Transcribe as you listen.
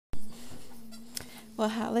Well,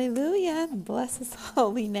 hallelujah. Bless his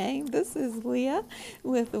holy name. This is Leah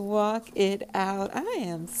with Walk It Out. I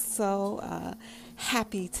am so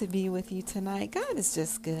happy to be with you tonight. God is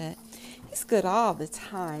just good. He's good all the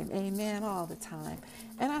time. Amen. All the time.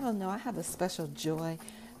 And I don't know, I have a special joy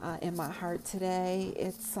in my heart today.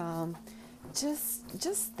 It's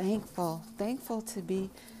just thankful to be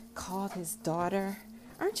called his daughter.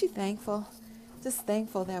 Aren't you thankful? Just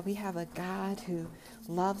thankful that we have a God who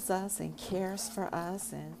loves us and cares for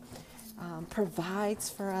us and provides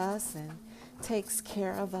for us and takes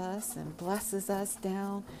care of us and blesses us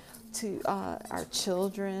down to our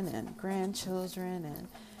children and grandchildren and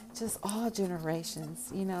just all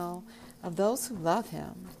generations, of those who love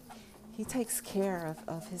him. He takes care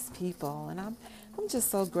of his people, and I'm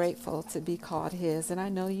just so grateful to be called his, and I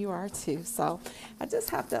know you are too. So I just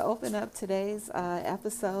have to open up today's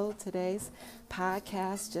episode, today's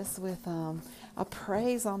podcast, just with a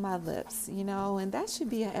praise on my lips, and that should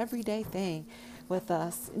be an everyday thing with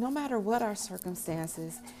us, no matter what our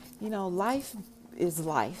circumstances. Life is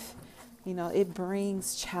life. It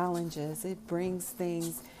brings challenges. It brings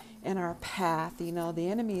things in our path. The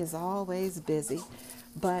enemy is always busy.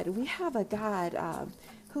 But we have a God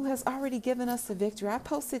who has already given us the victory. I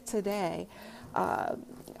posted today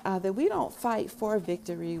that we don't fight for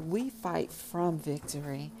victory, we fight from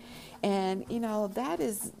victory. And, that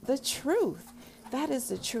is the truth. That is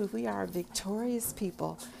the truth. We are victorious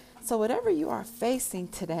people. So whatever you are facing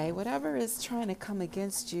today, whatever is trying to come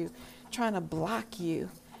against you, trying to block you,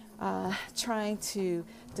 trying to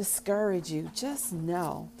discourage you, just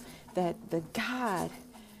know that the God,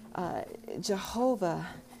 Jehovah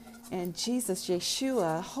and Jesus,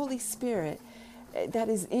 Yeshua, Holy Spirit, that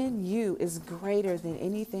is in you is greater than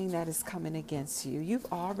anything that is coming against you.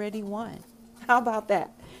 You've already won. How about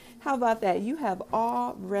that? How about that? You have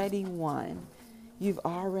already won. You've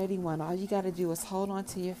already won. All you got to do is hold on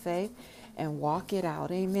to your faith and walk it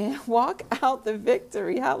out. Amen. Walk out the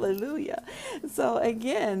victory. Hallelujah. So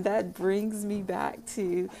again, that brings me back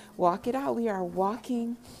to walk it out. We are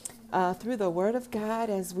walking through the Word of God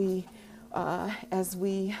as we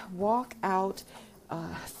walk out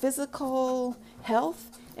physical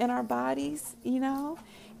health in our bodies,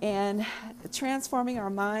 and transforming our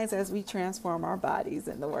minds as we transform our bodies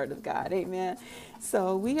in the Word of God. Amen.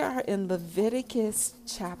 So we are in Leviticus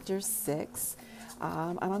chapter 6.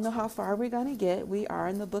 I don't know how far we're going to get. We are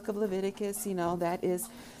in the book of Leviticus. That is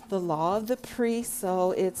the law of the priest.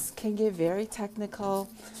 So it can get very technical.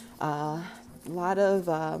 A lot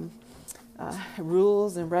of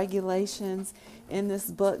rules and regulations in this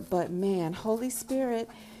book, but man, Holy Spirit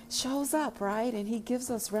shows up, right? And he gives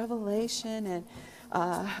us revelation and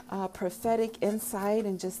prophetic insight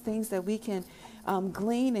and just things that we can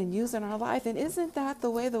glean and use in our life. And isn't that the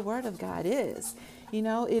way the Word of God is?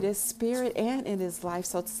 It is spirit and it is life.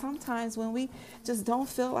 So sometimes when we just don't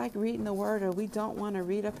feel like reading the Word, or we don't want to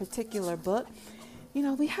read a particular book,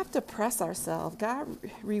 we have to press ourselves. God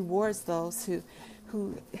rewards those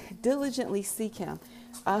who diligently seek him.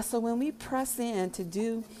 So when we press in to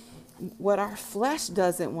do what our flesh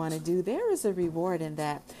doesn't want to do, there is a reward in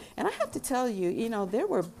that. And I have to tell you,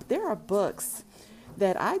 there are books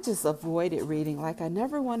that I just avoided reading. Like I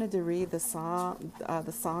never wanted to read the Song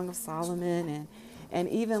of Solomon, and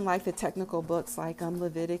even like the technical books like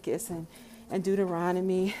Leviticus and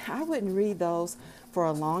Deuteronomy. I wouldn't read those for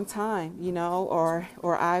a long time, or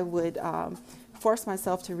I would force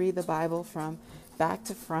myself to read the Bible from back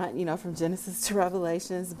to front, from Genesis to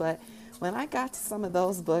Revelations. But when I got to some of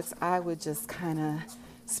those books, I would just kind of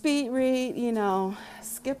speed read,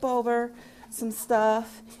 skip over some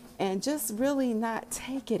stuff and just really not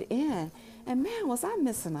take it in. And man, was I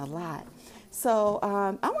missing a lot. So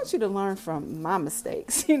I want you to learn from my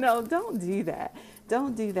mistakes. Don't do that.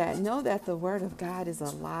 Don't do that. Know that the Word of God is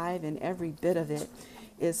alive, and every bit of it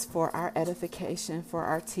is for our edification, for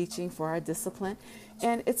our teaching, for our discipline.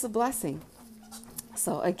 And it's a blessing.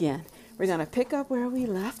 So again, we're going to pick up where we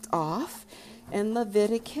left off in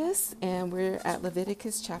Leviticus, and we're at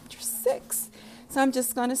Leviticus chapter 6. So I'm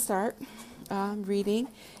just going to start reading,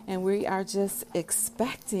 and we are just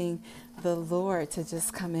expecting the Lord to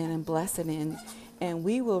just come in and bless it, and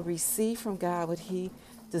we will receive from God what he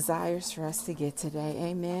desires for us to get today.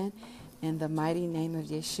 Amen. In the mighty name of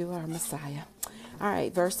Yeshua, our Messiah. All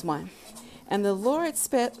right, verse 1. And the Lord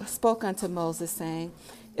spoke unto Moses, saying,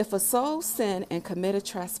 if a soul sin and commit a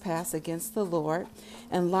trespass against the Lord,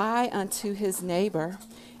 and lie unto his neighbor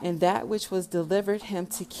in that which was delivered him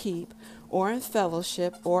to keep, or in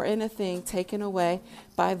fellowship, or in a thing taken away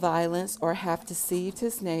by violence, or have deceived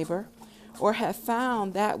his neighbor, or have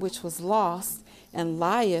found that which was lost, and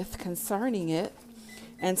lieth concerning it,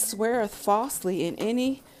 and sweareth falsely in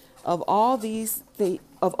any of all these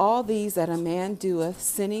that a man doeth,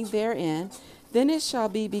 sinning therein, then it shall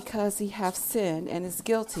be because he hath sinned and is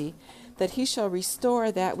guilty, that he shall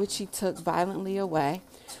restore that which he took violently away,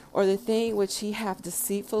 or the thing which he hath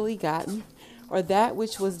deceitfully gotten, or that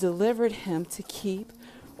which was delivered him to keep,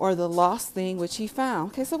 or the lost thing which he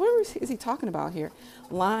found. Okay, so what is he talking about here?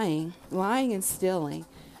 Lying and stealing.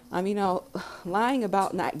 Lying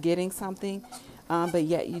about not getting something, but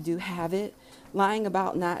yet you do have it. Lying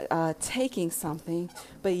about not taking something,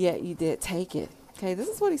 but yet you did take it. Okay, this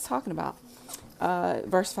is what he's talking about.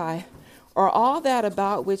 Verse 5. Or all that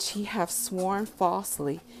about which he hath sworn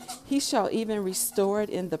falsely, he shall even restore it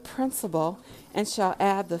in the principal, and shall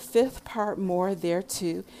add the fifth part more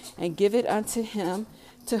thereto, and give it unto him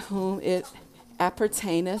to whom it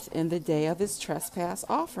appertaineth in the day of his trespass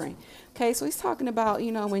offering. Okay, so he's talking about,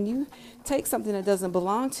 when you take something that doesn't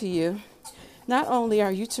belong to you, not only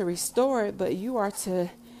are you to restore it, but you are to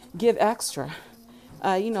give extra.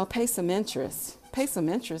 Pay some interest. Pay some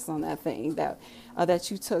interest on that thing that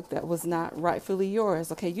you took that was not rightfully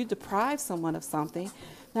yours. Okay, you deprive someone of something.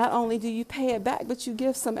 Not only do you pay it back, but you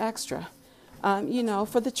give some extra,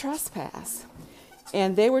 for the trespass.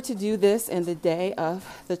 And they were to do this in the day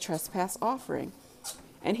of the trespass offering.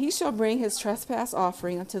 And he shall bring his trespass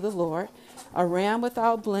offering unto the Lord, a ram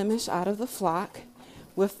without blemish out of the flock,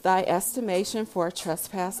 with thy estimation for a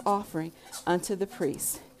trespass offering unto the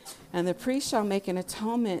priest. And the priest shall make an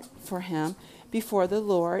atonement for him before the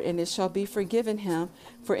Lord, and it shall be forgiven him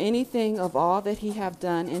for anything of all that he have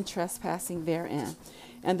done in trespassing therein.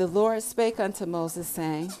 And the Lord spake unto Moses,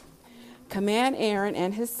 saying, Command Aaron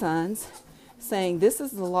and his sons, saying, This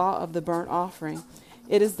is the law of the burnt offering.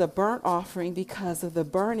 It is the burnt offering because of the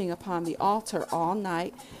burning upon the altar all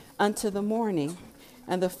night unto the morning.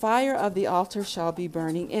 And the fire of the altar shall be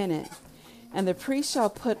burning in it. And the priest shall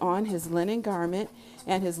put on his linen garment,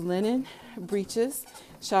 and his linen breeches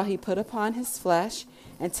shall he put upon his flesh,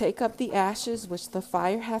 and take up the ashes which the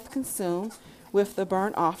fire hath consumed with the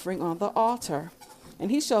burnt offering on the altar.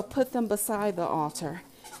 And he shall put them beside the altar.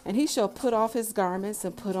 And he shall put off his garments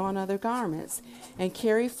and put on other garments, and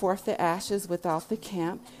carry forth the ashes without the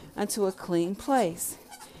camp unto a clean place.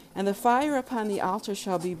 And the fire upon the altar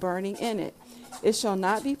shall be burning in it. It shall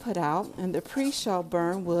not be put out, and the priest shall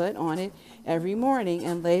burn wood on it every morning,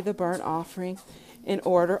 and lay the burnt offering in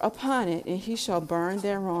order upon it, and he shall burn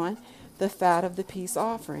thereon the fat of the peace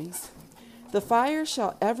offerings. The fire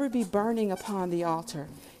shall ever be burning upon the altar.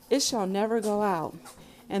 It shall never go out.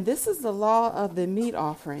 And this is the law of the meat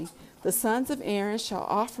offering. The sons of Aaron shall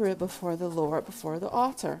offer it before the Lord, before the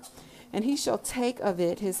altar. And he shall take of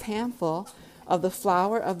it his handful of the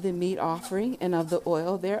flour of the meat offering, and of the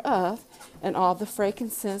oil thereof, and all the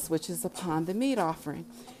frankincense which is upon the meat offering,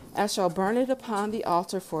 and shall burn it upon the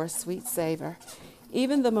altar for a sweet savor,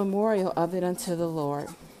 even the memorial of it unto the Lord.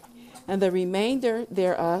 And the remainder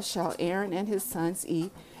thereof shall Aaron and his sons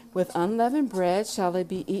eat. With unleavened bread shall it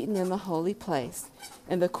be eaten in the holy place.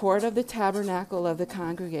 In the court of the tabernacle of the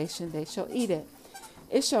congregation they shall eat it.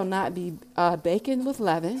 It shall not be baken with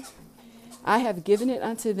leaven. I have given it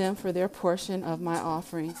unto them for their portion of my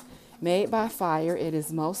offering. Made by fire, it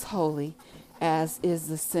is most holy, as is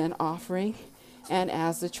the sin offering, and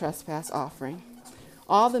as the trespass offering.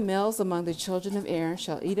 All the males among the children of Aaron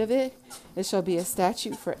shall eat of it. It shall be a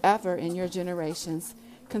statute forever in your generations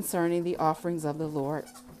concerning the offerings of the Lord,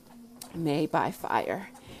 made by fire.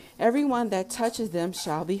 Every one that touches them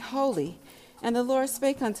shall be holy. And the Lord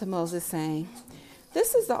spake unto Moses, saying,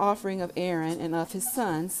 This is the offering of Aaron and of his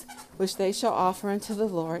sons, which they shall offer unto the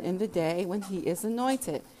Lord in the day when he is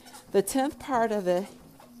anointed. The 10th part of the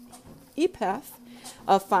ephah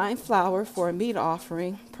of fine flour for a meat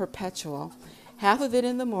offering perpetual, half of it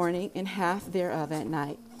in the morning, and half thereof at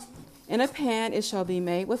night. In a pan it shall be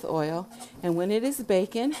made with oil, and when it is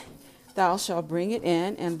baken, thou shalt bring it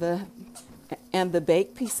in, and the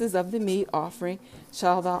baked pieces of the meat offering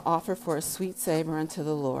shalt thou offer for a sweet savor unto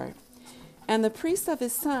the Lord. And the priest of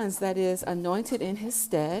his sons that is anointed in his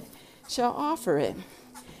stead shall offer it.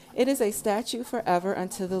 It is a statute forever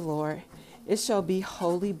unto the Lord. It shall be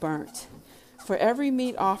wholly burnt. For every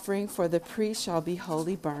meat offering for the priest shall be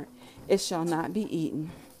wholly burnt. It shall not be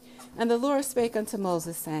eaten. And the Lord spake unto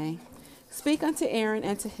Moses, saying, Speak unto Aaron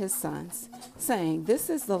and to his sons, saying, This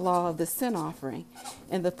is the law of the sin offering.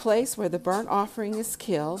 In the place where the burnt offering is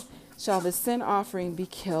killed, shall the sin offering be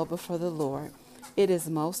killed before the Lord. It is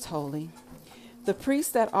most holy. The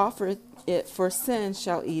priest that offereth it for sin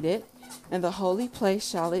shall eat it. In the holy place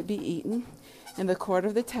shall it be eaten, in the court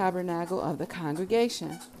of the tabernacle of the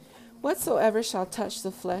congregation. Whatsoever shall touch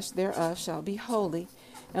the flesh thereof shall be holy,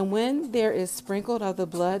 And when there is sprinkled of the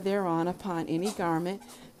blood thereon upon any garment,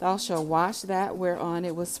 thou shalt wash that whereon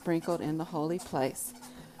it was sprinkled in the holy place.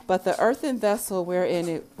 But the earthen vessel wherein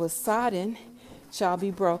it was sodden shall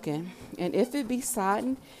be broken. And if it be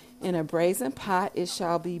sodden in a brazen pot, it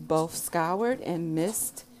shall be both scoured and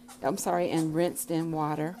and rinsed in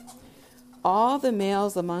water. All the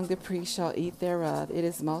males among the priests shall eat thereof. It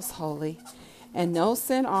is most holy. And no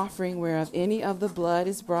sin offering whereof any of the blood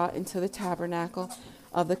is brought into the tabernacle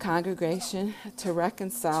of the congregation to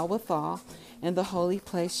reconcile withal in the holy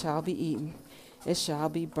place shall be eaten. It shall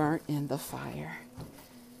be burnt in the fire.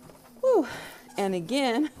 Whew. And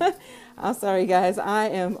again, I'm sorry, guys, I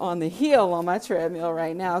am on the hill on my treadmill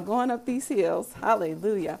right now, going up these hills.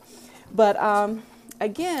 Hallelujah. But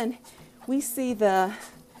again, we see the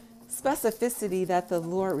specificity that the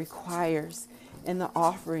Lord requires in the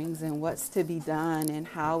offerings and what's to be done and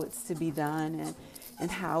how it's to be done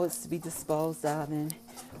and how it's to be disposed of and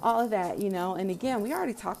all of that, And again, we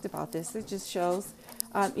already talked about this. It just shows,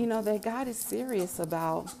 that God is serious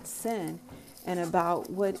about sin and about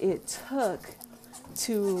what it took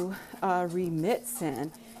to remit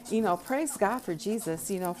sin. Praise God for Jesus,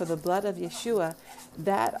 for the blood of Yeshua,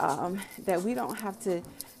 that we don't have to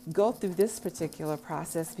go through this particular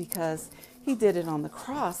process because he did it on the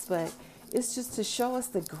cross. But it's just to show us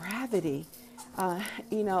the gravity,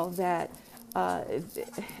 that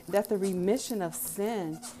the remission of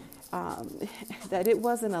sin, that it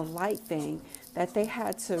wasn't a light thing, that they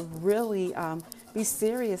had to really be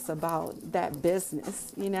serious about that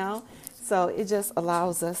business, So it just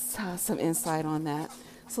allows us some insight on that.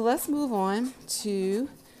 So let's move on to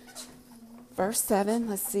verse 7.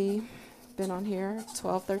 Let's see, been on here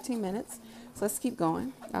 12, 13 minutes. So let's keep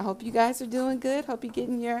going. I hope you guys are doing good. Hope you're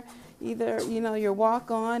getting your your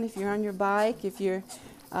walk on, if you're on your bike, if you're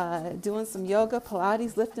doing some yoga,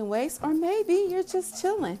 Pilates, lifting weights, or maybe you're just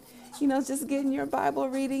chilling, just getting your Bible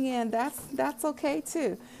reading in. That's okay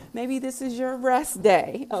too. Maybe this is your rest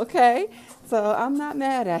day, okay? So I'm not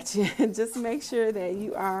mad at you. Just make sure that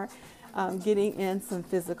you are getting in some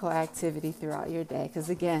physical activity throughout your day, because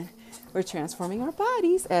again, we're transforming our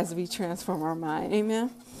bodies as we transform our mind. Amen.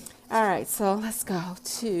 All right, so let's go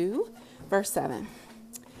to verse 7.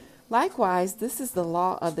 Likewise, this is the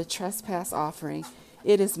law of the trespass offering.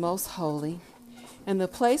 It is most holy. In the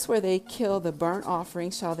place where they kill the burnt offering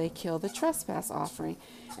shall they kill the trespass offering,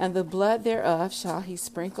 and the blood thereof shall he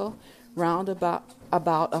sprinkle round about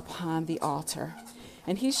upon the altar.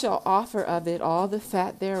 And he shall offer of it all the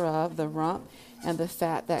fat thereof, the rump, and the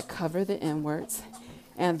fat that cover the inwards,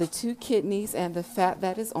 and the 2 kidneys, and the fat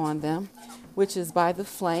that is on them, which is by the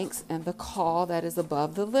flanks, and the caul that is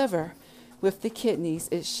above the liver. With the kidneys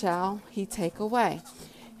it shall he take away.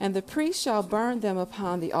 And the priest shall burn them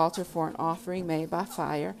upon the altar for an offering made by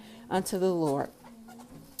fire unto the Lord.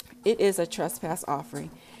 It is a trespass offering.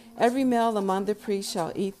 Every male among the priests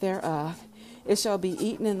shall eat thereof. It shall be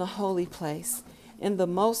eaten in the holy place, in the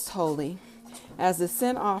most holy. As the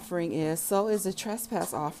sin offering is, so is the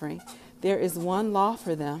trespass offering. There is one law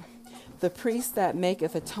for them. The priest that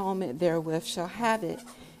maketh atonement therewith shall have it.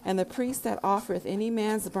 And the priest that offereth any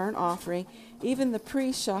man's burnt offering, even the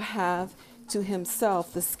priest shall have to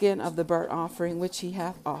himself the skin of the burnt offering which he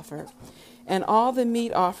hath offered. And all the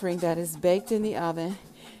meat offering that is baked in the oven,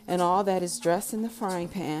 and all that is dressed in the frying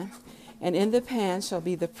pan, and in the pan shall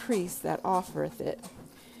be the priest that offereth it.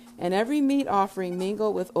 And every meat offering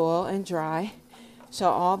mingled with oil and dry,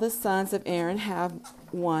 shall all the sons of Aaron have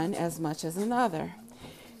one as much as another.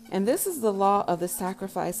 And this is the law of the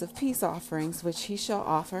sacrifice of peace offerings, which he shall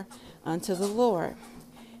offer unto the Lord.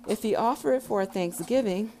 If he offer it for a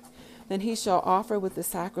thanksgiving, then he shall offer with the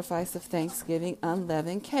sacrifice of thanksgiving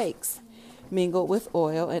unleavened cakes, mingled with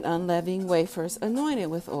oil, and unleavened wafers anointed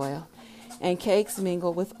with oil, and cakes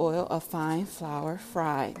mingled with oil of fine flour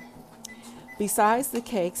fried. Besides the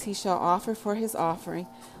cakes he shall offer for his offering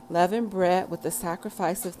leavened bread with the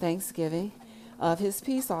sacrifice of thanksgiving of his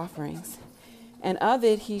peace offerings. And of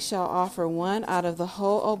it he shall offer one out of the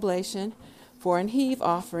whole oblation for an heave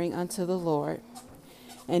offering unto the Lord.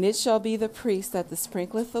 And it shall be the priest that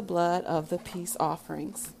sprinkleth the blood of the peace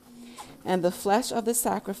offerings. And the flesh of the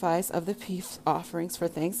sacrifice of the peace offerings for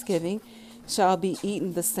thanksgiving shall be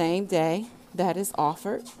eaten the same day that is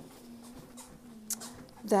offered.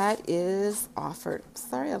 That is offered.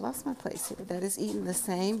 Sorry, I lost my place here. That is eaten the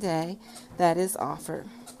same day that is offered.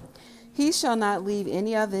 He shall not leave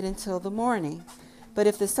any of it until the morning. But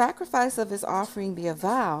if the sacrifice of his offering be a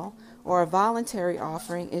vow or a voluntary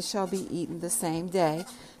offering, it shall be eaten the same day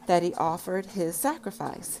that he offered his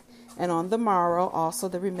sacrifice. And on the morrow also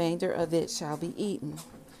the remainder of it shall be eaten.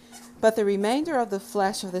 But the remainder of the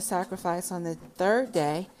flesh of the sacrifice on the third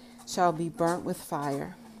day shall be burnt with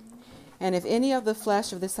fire. And if any of the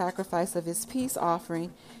flesh of the sacrifice of his peace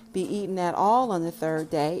offering be eaten at all on the third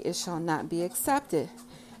day, it shall not be accepted,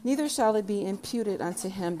 neither shall it be imputed unto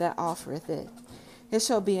him that offereth it. It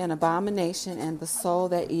shall be an abomination, and the soul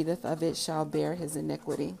that eateth of it shall bear his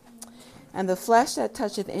iniquity. And the flesh that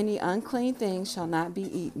toucheth any unclean thing shall not be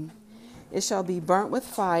eaten. It shall be burnt with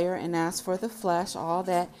fire, and as for the flesh, all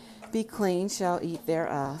that be clean shall eat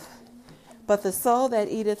thereof. But the soul that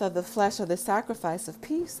eateth of the flesh of the sacrifice of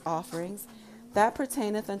peace offerings, that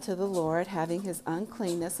pertaineth unto the Lord, having his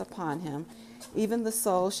uncleanness upon him, even the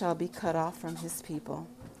soul shall be cut off from his people.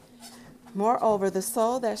 Moreover, the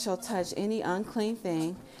soul that shall touch any unclean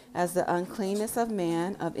thing, as the uncleanness of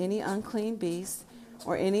man, of any unclean beast,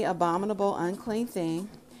 or any abominable unclean thing,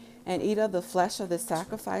 and eat of the flesh of the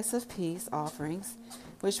sacrifice of peace offerings,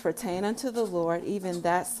 which pertain unto the Lord, even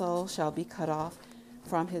that soul shall be cut off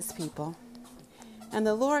from his people. And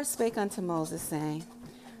the Lord spake unto Moses, saying,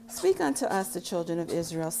 Speak unto us, the children of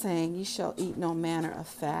Israel, saying, Ye shall eat no manner of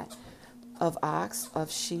fat of ox, of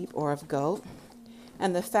sheep, or of goat,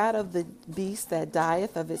 and the fat of the beast that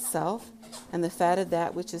dieth of itself, and the fat of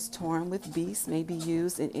that which is torn with beasts may be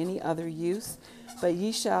used in any other use, but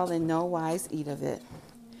ye shall in no wise eat of it.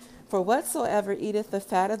 For whatsoever eateth the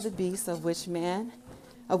fat of the beast of which men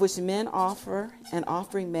offer an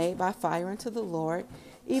offering made by fire unto the Lord,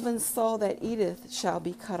 even so that eateth shall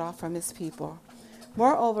be cut off from his people.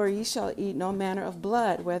 Moreover, ye shall eat no manner of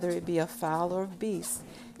blood, whether it be of fowl or of beast,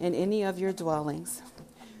 in any of your dwellings.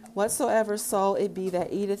 Whatsoever soul it be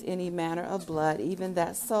that eateth any manner of blood, even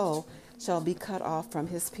that soul shall be cut off from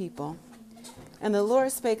his people. And the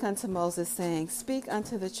Lord spake unto Moses, saying, Speak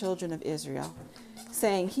unto the children of Israel,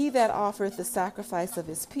 saying, He that offereth the sacrifice of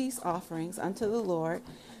his peace offerings unto the Lord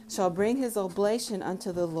shall bring his oblation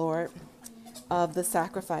unto the Lord of the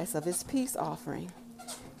sacrifice of his peace offering.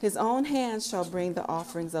 His own hands shall bring the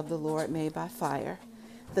offerings of the Lord made by fire.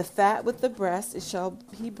 The fat with the breast it shall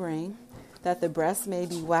he bring, that the breast may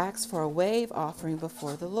be waxed for a wave offering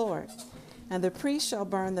before the Lord. And the priest shall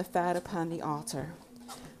burn the fat upon the altar.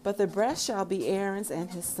 But the breast shall be Aaron's and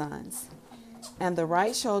his sons'. And the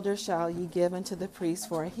right shoulder shall ye give unto the priest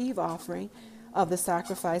for a heave offering of the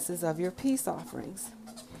sacrifices of your peace offerings.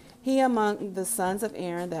 He among the sons of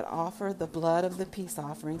Aaron that offer the blood of the peace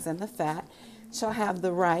offerings and the fat shall have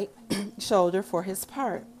the right shoulder for his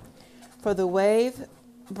part. For the wave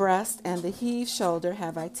breast and the heave shoulder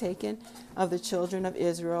have I taken of the children of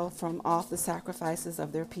Israel from off the sacrifices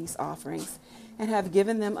of their peace offerings, and have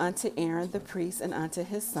given them unto Aaron the priest and unto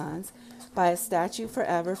his sons, by a statute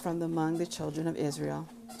forever from among the children of Israel.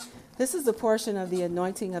 This is the portion of the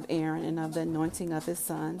anointing of Aaron, and of the anointing of his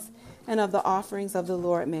sons, and of the offerings of the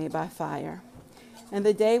Lord made by fire. And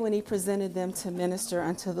the day when he presented them to minister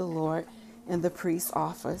unto the Lord in the priest's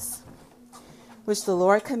office, which the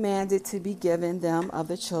Lord commanded to be given them of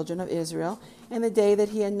the children of Israel, and the day that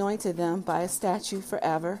he anointed them by a statute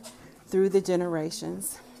forever through the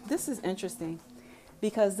generations. This is interesting,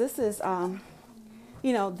 because this is,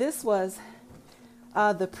 this was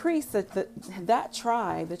the priests that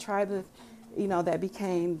tribe, the tribe of, that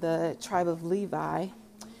became the tribe of Levi,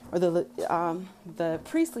 or the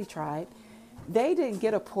priestly tribe. They didn't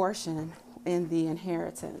get a portion in the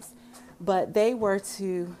inheritance, but they were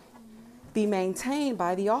to be maintained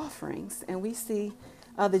by the offerings. And we see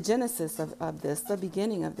the genesis of this, the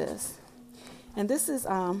beginning of this. And this is,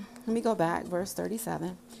 let me go back, verse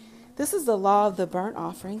 37. This is the law of the burnt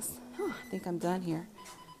offerings. I think I'm done here.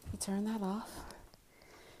 Let me turn that off.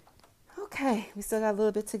 Okay, we still got a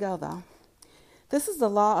little bit to go though. This is the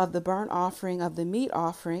law of the burnt offering, of the meat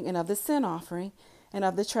offering, and of the sin offering, and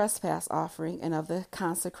of the trespass offering, and of the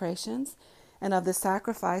consecrations, and of the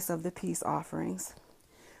sacrifice of the peace offerings,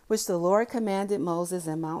 which the Lord commanded Moses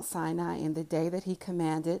in Mount Sinai in the day that he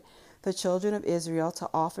commanded the children of Israel to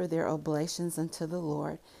offer their oblations unto the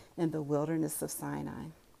Lord in the wilderness of Sinai.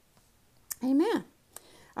 Amen.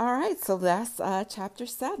 All right, so that's chapter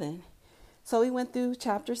 7. So we went through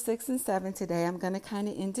chapter 6 and 7 today. I'm going to kind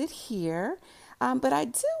of end it here. But I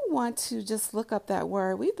do want to just look up that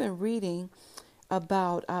word. We've been reading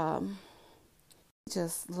about,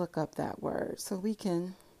 just look up that word so we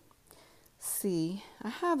can see. I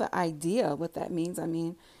have an idea what that means. I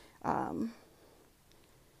mean,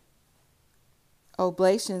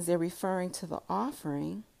 oblations, they're referring to the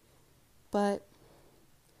offering, but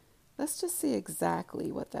let's just see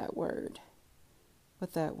exactly what that word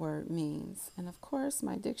means. And of course,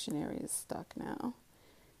 my dictionary is stuck now.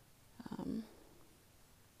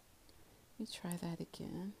 Let me try that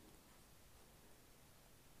again.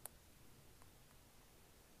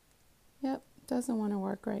 Yep, doesn't want to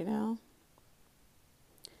work right now.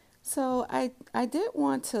 So I did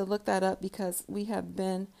want to look that up because we have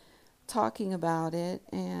been talking about it,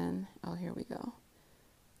 and oh, here we go.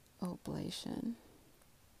 Oblation.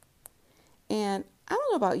 And I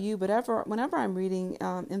don't know about you, but whenever I'm reading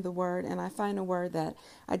in the Word and I find a word that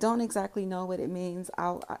I don't exactly know what it means,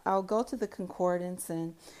 I'll go to the concordance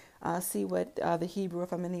and see what the Hebrew,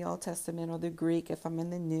 if I'm in the Old Testament, or the Greek, if I'm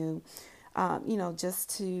in the New,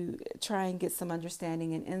 just to try and get some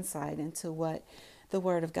understanding and insight into what the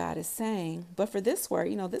Word of God is saying. But for this word,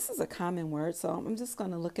 this is a common word, so I'm just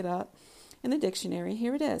going to look it up in the dictionary.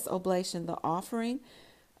 Here it is: oblation, the offering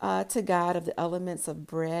to God of the elements of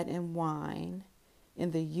bread and wine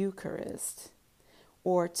in the Eucharist,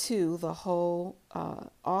 or 2, the whole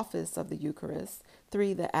office of the Eucharist,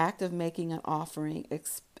 3, the act of making an offering,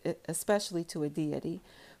 especially to a deity,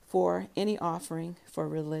 4, any offering for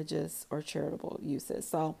religious or charitable uses.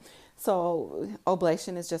 So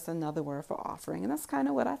oblation is just another word for offering, and that's kind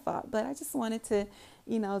of what I thought. But I just wanted to,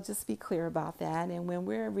 just be clear about that. And when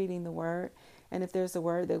we're reading the word, and if there's a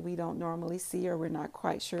word that we don't normally see or we're not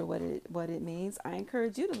quite sure what it means, I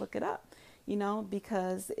encourage you to look it up,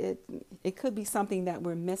 because it could be something that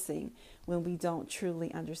we're missing when we don't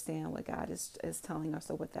truly understand what God is telling us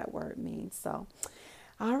or what that word means. So,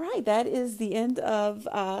 all right, that is the end of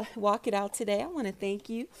Walk It Out today. I want to thank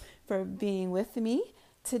you for being with me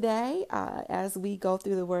today as we go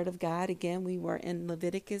through the Word of God. Again, we were in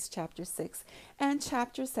Leviticus chapter 6 and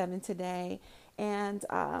chapter 7 today. And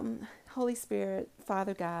Holy Spirit,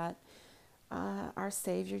 Father God, our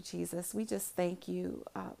Savior Jesus, we just thank you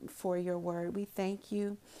for your word. We thank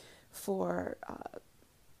you for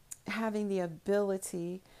having the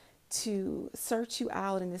ability to search you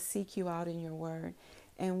out and to seek you out in your word.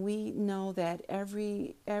 And we know that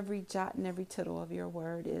every jot and every tittle of your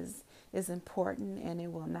word is important, and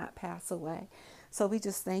it will not pass away. So we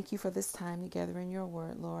just thank you for this time together in your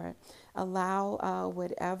word, Lord. Allow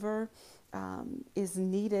whatever is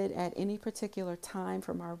needed at any particular time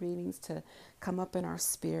from our readings to come up in our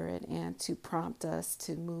spirit and to prompt us,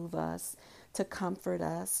 to move us, to comfort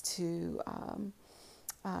us, to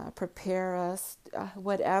prepare us,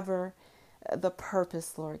 whatever the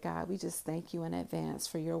purpose, Lord God. We just thank you in advance,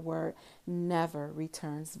 for your word never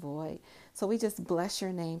returns void. So we just bless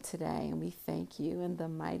your name today, and we thank you in the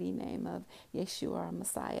mighty name of Yeshua, our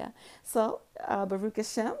Messiah. So Baruch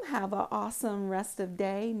Hashem, have an awesome rest of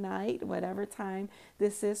day, night, whatever time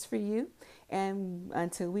this is for you. And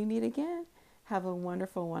until we meet again, have a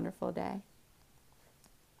wonderful, wonderful day.